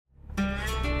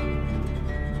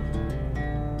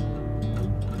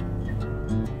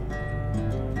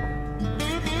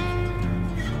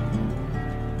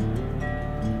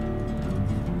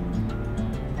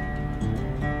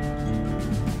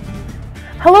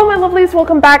Hello my lovelies,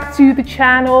 welcome back to the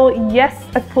channel. Yes,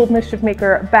 I've pulled Mischief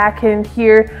Maker back in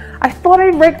here. I thought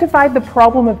I'd rectified the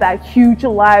problem of that huge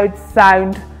loud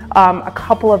sound a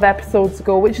couple of episodes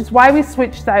ago, which is why we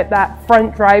switched out that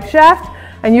front drive shaft,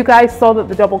 and you guys saw that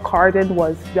the double carded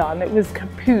was done. It was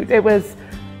kaput, it was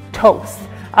toast.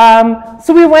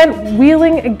 So we went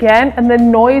wheeling again, and the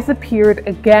noise appeared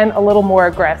again a little more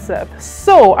aggressive.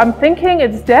 So I'm thinking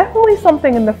it's definitely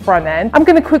something in the front end. I'm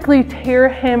going to quickly tear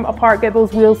him apart, get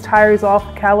those wheels, tires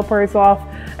off, calipers off,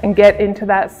 and get into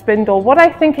that spindle. What I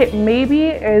think it may be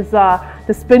is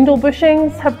the spindle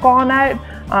bushings have gone out.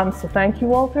 So thank you,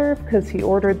 Walter, because he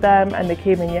ordered them and they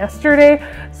came in yesterday.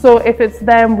 So if it's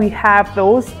them, we have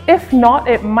those. If not,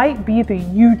 it might be the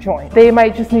U-joint. They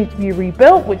might just need to be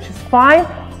rebuilt, which is fine.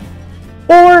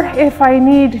 Or if I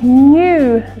need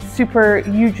new super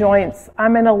U-joints,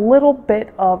 I'm in a little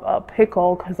bit of a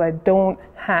pickle because I don't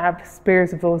have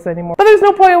spares of those anymore. But there's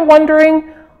no point in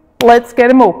wondering. Let's get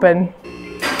them open.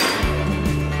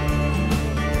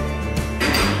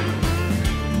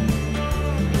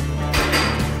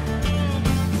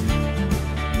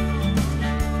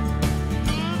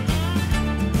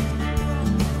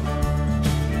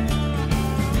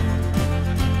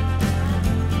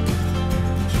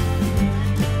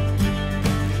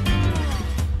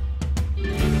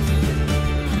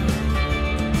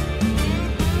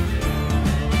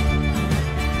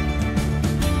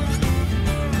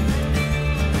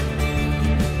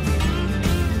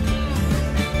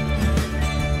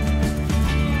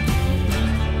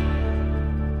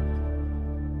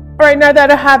 All right, now that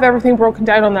I have everything broken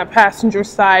down on that passenger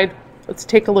side, let's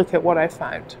take a look at what I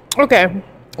found. Okay,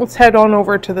 let's head on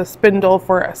over to the spindle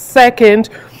for a second.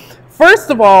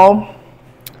 First of all,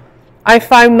 I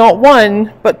found not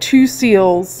one, but two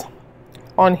seals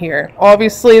on here.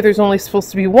 Obviously, there's only supposed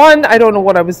to be one. I don't know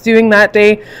what I was doing that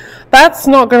day. That's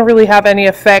not going to really have any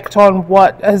effect on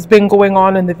what has been going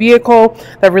on in the vehicle,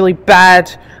 that really bad,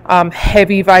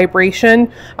 heavy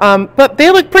vibration. But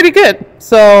they look pretty good,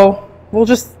 so we'll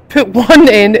just put one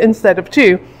in instead of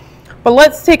two. But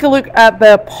let's take a look at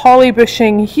the poly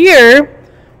bushing here.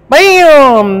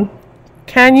 Bam!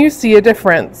 Can you see a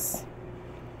difference?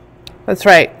 That's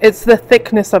right, it's the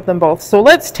thickness of them both. So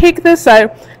let's take this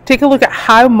out, take a look at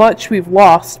how much we've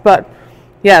lost. But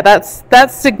yeah,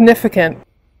 that's significant.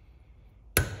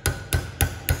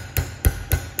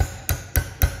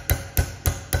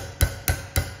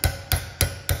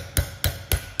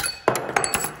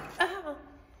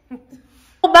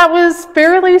 That was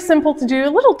fairly simple to do, a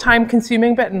little time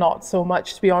consuming, but not so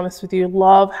much, to be honest with you.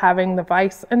 Love having the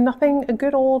vise, and nothing a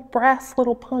good old brass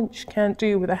little punch can't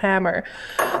do with a hammer.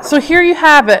 So here you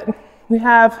have it. We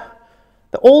have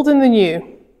the old and the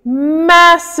new.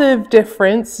 Massive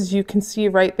difference, as you can see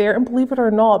right there, and believe it or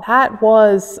not, that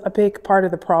was a big part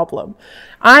of the problem.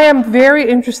 I am very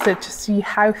interested to see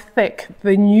how thick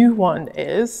the new one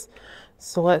is.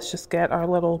 So let's just get our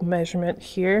little measurement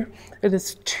here. It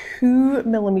is 2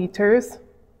 millimeters.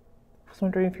 I was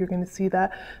wondering if you're going to see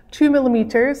that. 2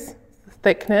 millimeters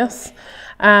thickness.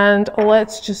 And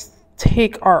let's just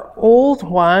take our old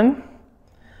one.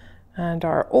 And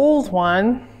our old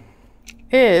one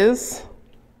is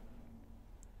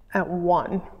at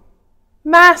 1.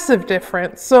 Massive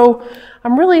difference. So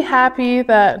I'm really happy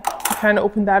that I kind of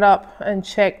opened that up and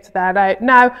checked that out.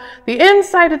 Now, the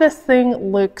inside of this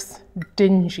thing looks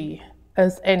dingy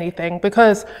as anything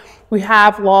because we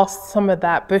have lost some of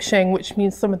that bushing, which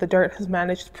means some of the dirt has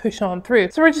managed to push on through.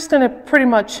 So we're just going to pretty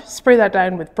much spray that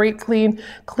down with brake clean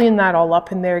that all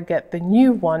up in there, get the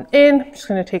new one in. I'm just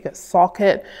going to take a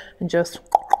socket and just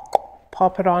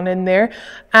pop it on in there.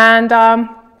 And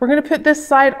we're going to put this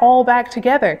side all back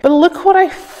together. But look what I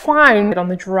found on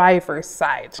the driver's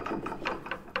side.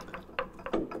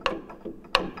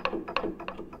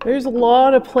 There's a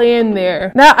lot of play in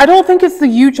there. Now, I don't think it's the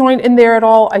U-joint in there at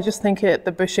all. I just think the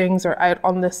bushings are out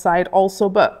on this side also,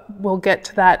 but we'll get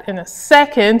to that in a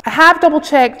second. I have double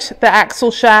checked the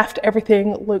axle shaft.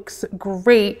 Everything looks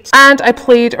great. And I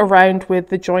played around with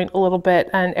the joint a little bit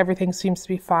and everything seems to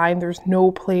be fine. There's no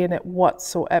play in it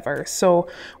whatsoever. So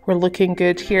we're looking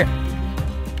good here.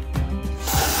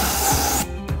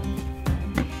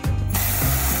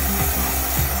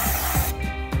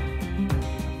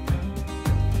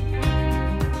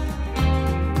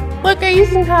 Look, I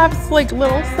even have like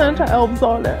little Santa elves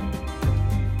on it.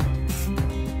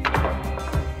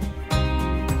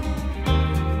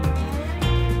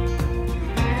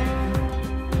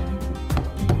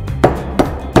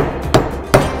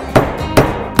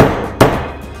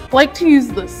 I like to use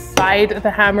the side of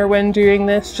the hammer when doing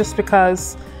this just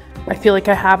because I feel like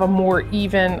I have a more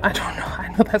even, I don't know,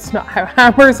 I know that's not how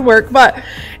hammers work, but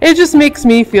it just makes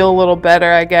me feel a little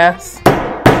better, I guess.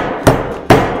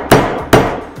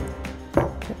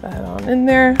 Get that on in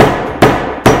there.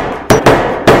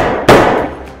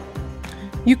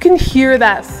 You can hear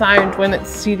that sound when it's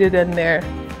seated in there.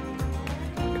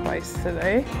 Twice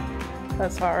today.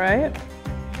 That's all right.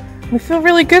 We feel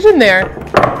really good in there.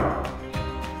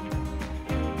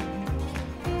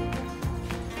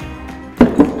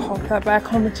 Pop that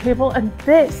back on the table, and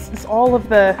this is all of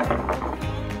the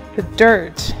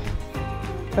dirt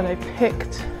that I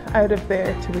picked out of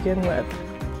there to begin with.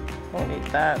 Don't need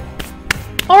that.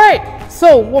 All right,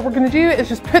 so what we're gonna do is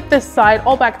just put this side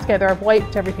all back together. I've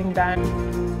wiped everything down.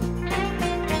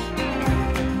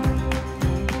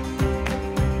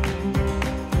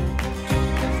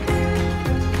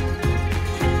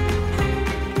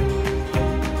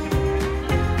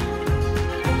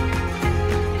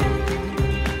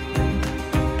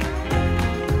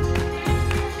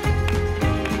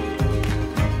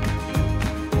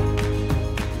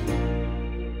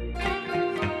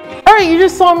 You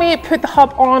just saw me put the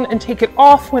hub on and take it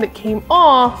off. When it came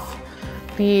off,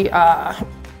 the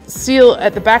seal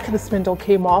at the back of the spindle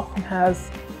came off and has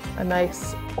a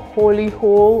nice holy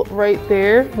hole right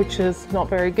there, which is not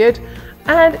very good.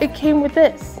 And it came with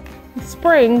this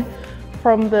spring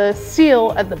from the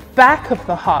seal at the back of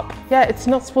the hub. Yeah, it's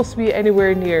not supposed to be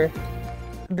anywhere near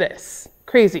this.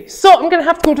 Crazy. So I'm gonna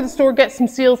have to go to the store, get some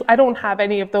seals. I don't have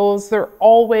any of those. They're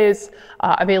always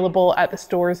available at the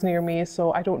stores near me,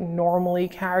 so I don't normally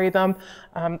carry them.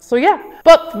 So yeah,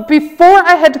 but before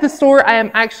I head to the store, I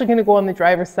am actually gonna go on the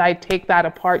driver's side, take that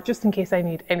apart just in case I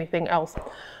need anything else.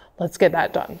 Let's get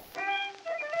that done.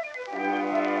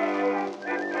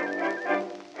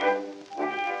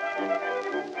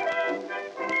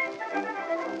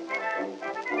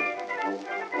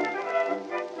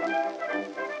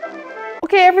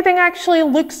 Okay, everything actually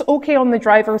looks okay on the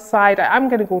driver's side. I'm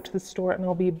gonna go to the store and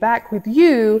I'll be back with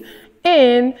you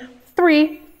in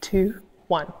 3, 2,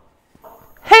 1.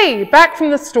 Hey, back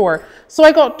from the store. So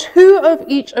I got 2 of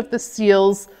each of the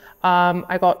seals.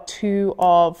 I got 2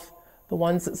 of the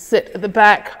ones that sit at the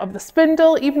back of the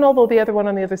spindle. Even although the other one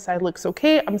on the other side looks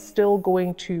okay, I'm still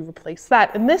going to replace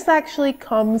that. And this actually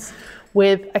comes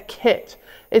with a kit.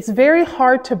 It's very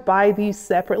hard to buy these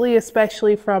separately,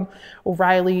 especially from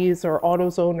O'Reilly's or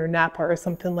AutoZone or Napa or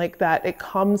something like that. It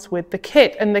comes with the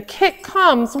kit, and the kit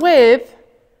comes with,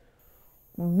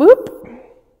 boop,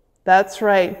 that's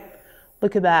right,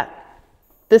 look at that.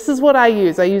 This is what I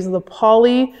use. I use the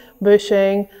poly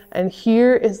bushing, and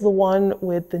here is the one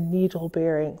with the needle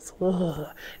bearings. Ugh.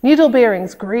 Needle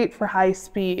bearings, great for high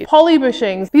speed. Poly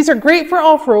bushings, these are great for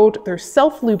off-road. They're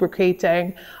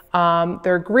self-lubricating.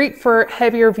 They're great for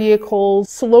heavier vehicles,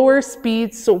 slower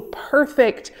speeds, so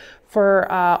perfect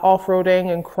for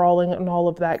off-roading and crawling and all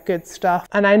of that good stuff.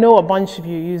 And I know a bunch of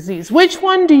you use these. Which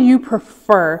one do you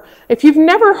prefer? If you've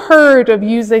never heard of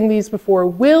using these before,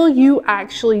 will you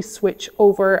actually switch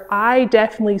over? I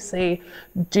definitely say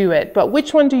do it, but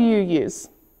which one do you use?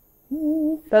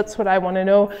 That's what I want to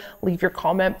know. Leave your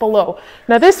comment below.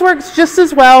 Now this works just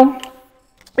as well.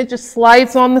 It just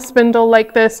slides on the spindle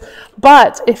like this,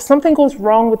 but if something goes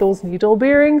wrong with those needle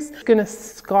bearings, it's gonna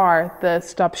scar the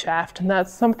stub shaft, and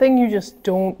that's something you just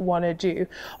don't want to do.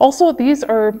 Also, these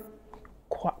are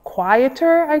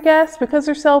quieter, I guess, because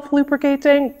they're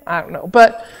self-lubricating. I don't know,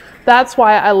 but that's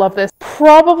why I love this.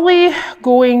 Probably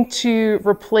going to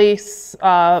replace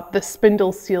the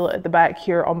spindle seal at the back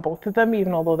here on both of them,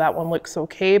 even although that one looks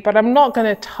okay, but I'm not going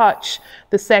to touch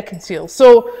the second seal.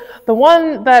 So the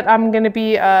one that I'm going to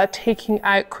be taking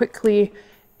out quickly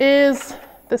is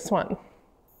this one.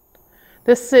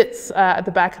 This sits at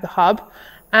the back of the hub,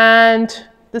 and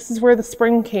this is where the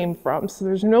spring came from. So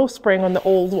there's no spring on the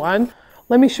old one.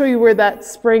 Let me show you where that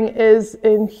spring is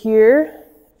in here.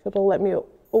 It'll let me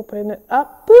open it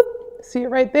up. Boop. See it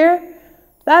right there?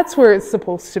 That's where it's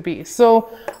supposed to be. So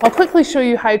I'll quickly show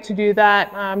you how to do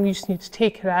that. You just need to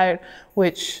take it out,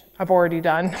 which I've already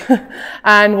done.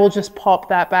 And we'll just pop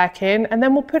that back in, and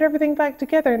then we'll put everything back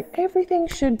together, and everything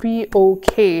should be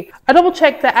okay. I double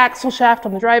checked the axle shaft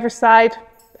on the driver's side.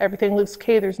 Everything looks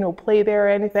okay. There's no play there or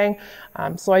anything.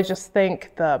 So I just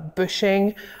think the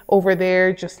bushing over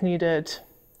there just needed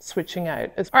switching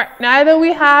out. All right, now that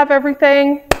we have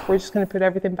everything, we're just going to put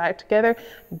everything back together,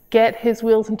 get his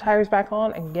wheels and tires back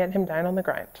on, and get him down on the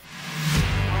grind.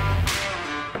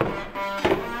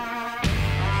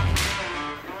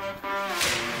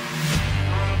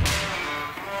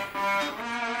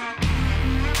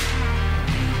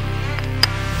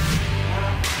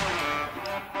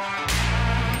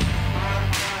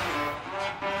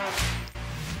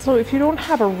 So if you don't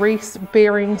have a race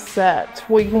bearing set,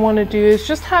 what you want to do is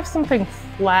just have something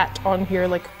flat on here,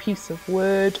 like a piece of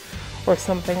wood or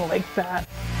something like that.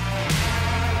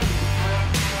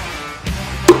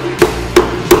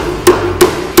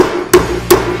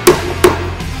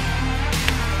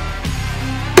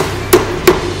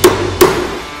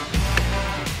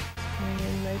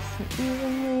 And nice and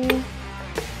evenly.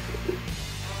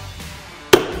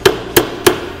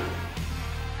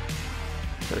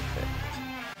 Perfect.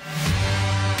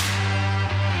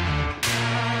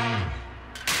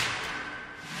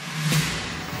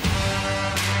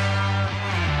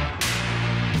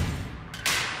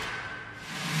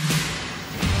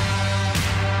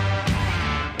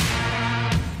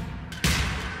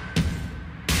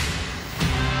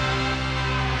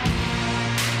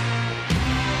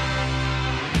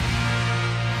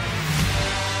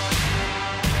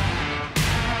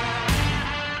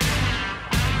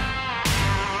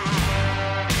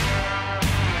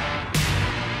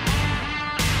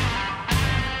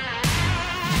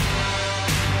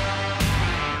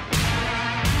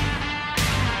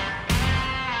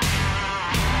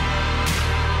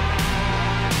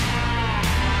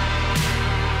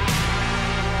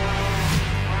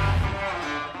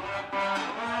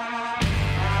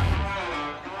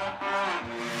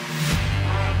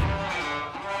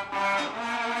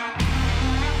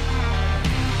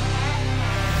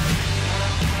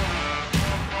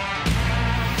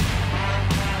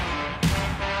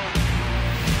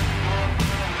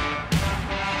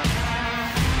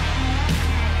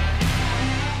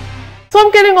 So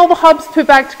I'm getting all the hubs put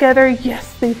back together.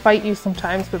 Yes, they fight you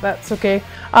sometimes, but that's okay.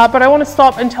 But I want to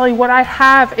stop and tell you what I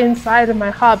have inside of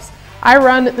my hubs. I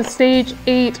run the Stage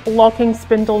 8 locking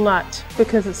spindle nut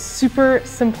because it's super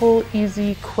simple,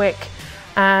 easy, quick,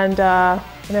 and I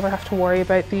never have to worry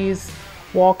about these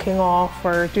walking off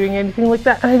or doing anything like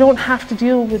that. And I don't have to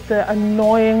deal with the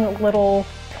annoying little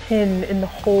pin in the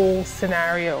hole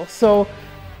scenario. So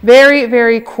very,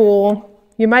 very cool.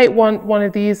 You might want one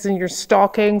of these in your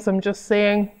stockings, I'm just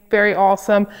saying, very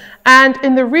awesome. And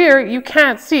in the rear, you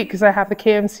can't see because I have the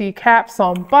KMC caps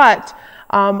on, but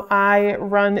I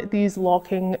run these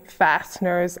locking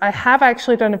fasteners. I have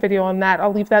actually done a video on that.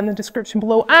 I'll leave that in the description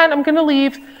below. And I'm gonna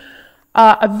leave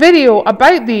a video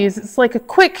about these. It's like a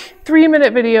quick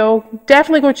 3-minute video.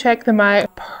 Definitely go check them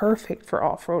out. Perfect for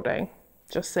off-roading,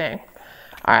 just saying.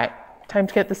 All right, time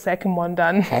to get the second one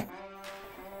done.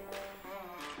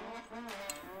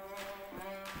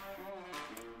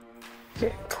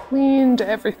 Get cleaned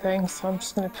everything, so I'm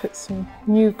just going to put some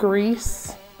new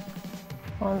grease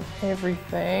on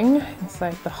everything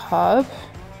inside the hub.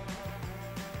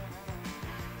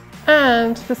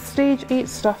 And the Stage 8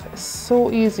 stuff is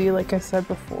so easy, like I said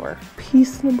before.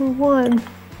 Piece number 1. I'm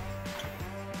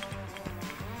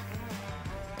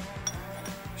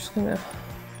just going to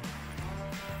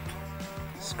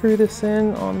screw this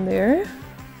in on there.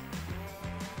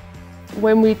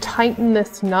 When we tighten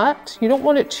this nut, you don't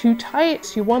want it too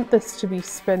tight. You want this to be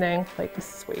spinning. Like,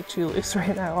 this is way too loose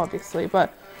right now, obviously,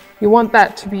 but you want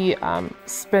that to be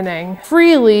spinning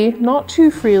freely, not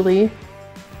too freely,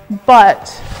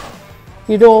 but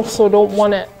you also don't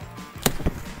want it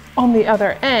on the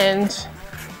other end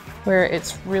where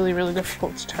it's really, really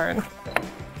difficult to turn.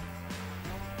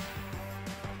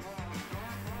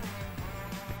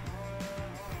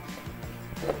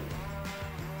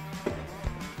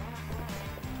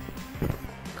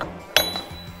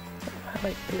 I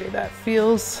like the way that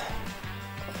feels.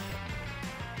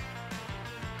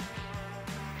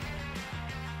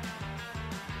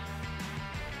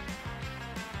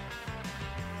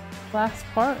 Last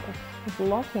part of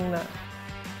locking that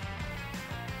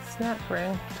snap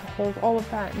ring to hold all of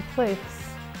that in place.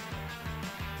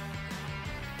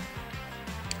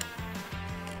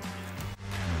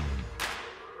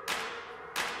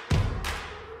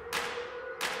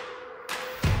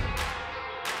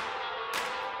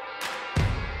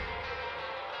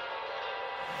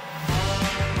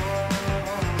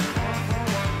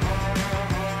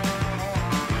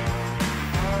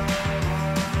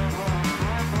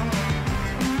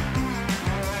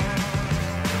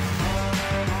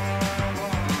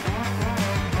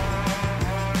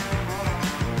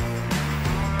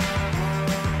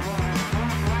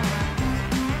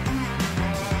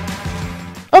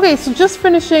 Okay, so just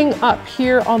finishing up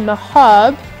here on the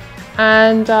hub,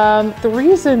 and the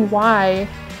reason why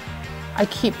I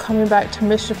keep coming back to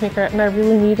Mischief Maker and I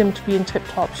really need him to be in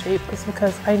tip-top shape is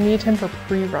because I need him for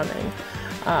pre-running.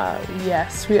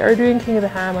 Yes, we are doing King of the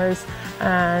Hammers,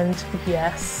 and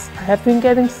yes, I have been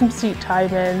getting some seat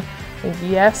time in, and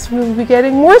yes, we will be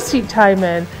getting more seat time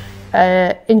in.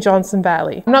 in Johnson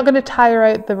Valley. I'm not going to tire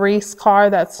out the race car.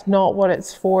 That's not what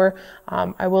it's for.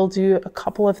 I will do a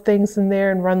couple of things in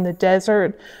there and run the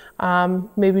desert,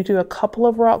 maybe do a couple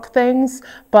of rock things,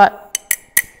 but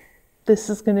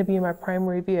this is going to be my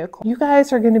primary vehicle. You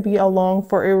guys are going to be along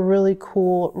for a really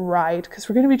cool ride because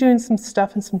we're going to be doing some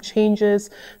stuff and some changes,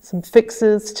 some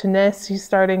fixes to Nessie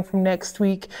starting from next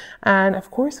week. And of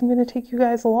course, I'm going to take you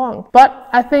guys along. But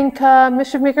I think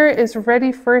Mischief Maker is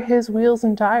ready for his wheels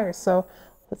and tires. So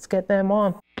let's get them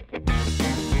on.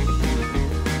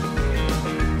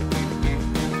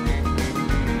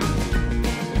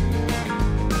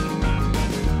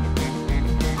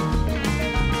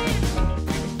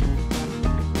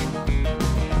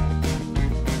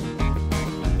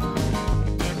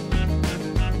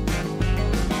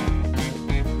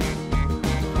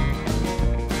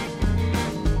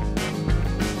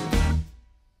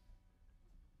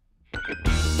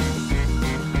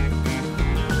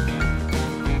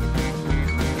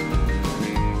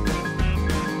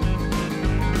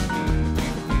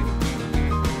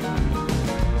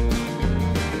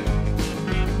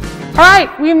 All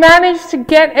right, we managed to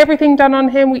get everything done on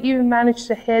him. We even managed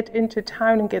to head into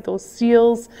town and get those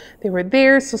seals. They were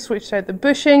there, so switched out the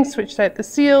bushings, switched out the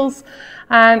seals,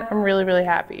 and I'm really, really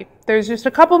happy. There's just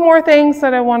a couple more things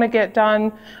that I want to get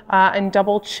done and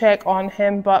double check on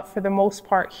him, but for the most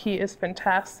part, he is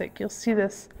fantastic. You'll see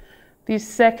these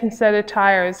second set of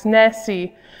tires.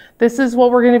 Nessie, this is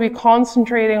what we're going to be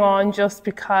concentrating on just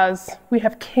because we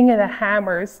have King of the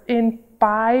Hammers in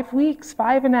 5 weeks,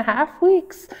 5.5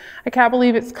 weeks. I can't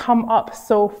believe it's come up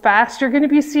so fast. You're going to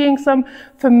be seeing some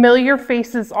familiar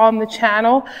faces on the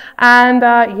channel. And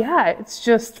yeah,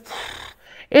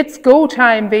 it's go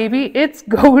time, baby. It's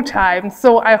go time.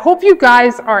 So I hope you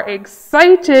guys are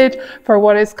excited for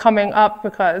what is coming up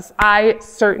because I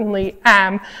certainly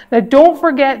am. Now, don't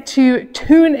forget to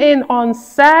tune in on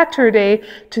Saturday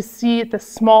to see the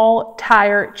small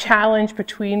tire challenge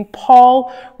between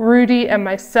Paul, Rudy, and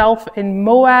myself in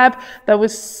Moab. That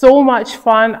was so much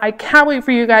fun. I can't wait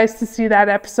for you guys to see that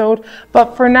episode.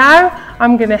 But for now,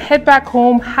 I'm going to head back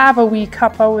home, have a wee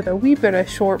cuppa with a wee bit of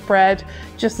shortbread,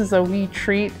 just as a wee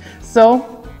treat.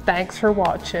 So, thanks for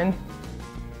watching.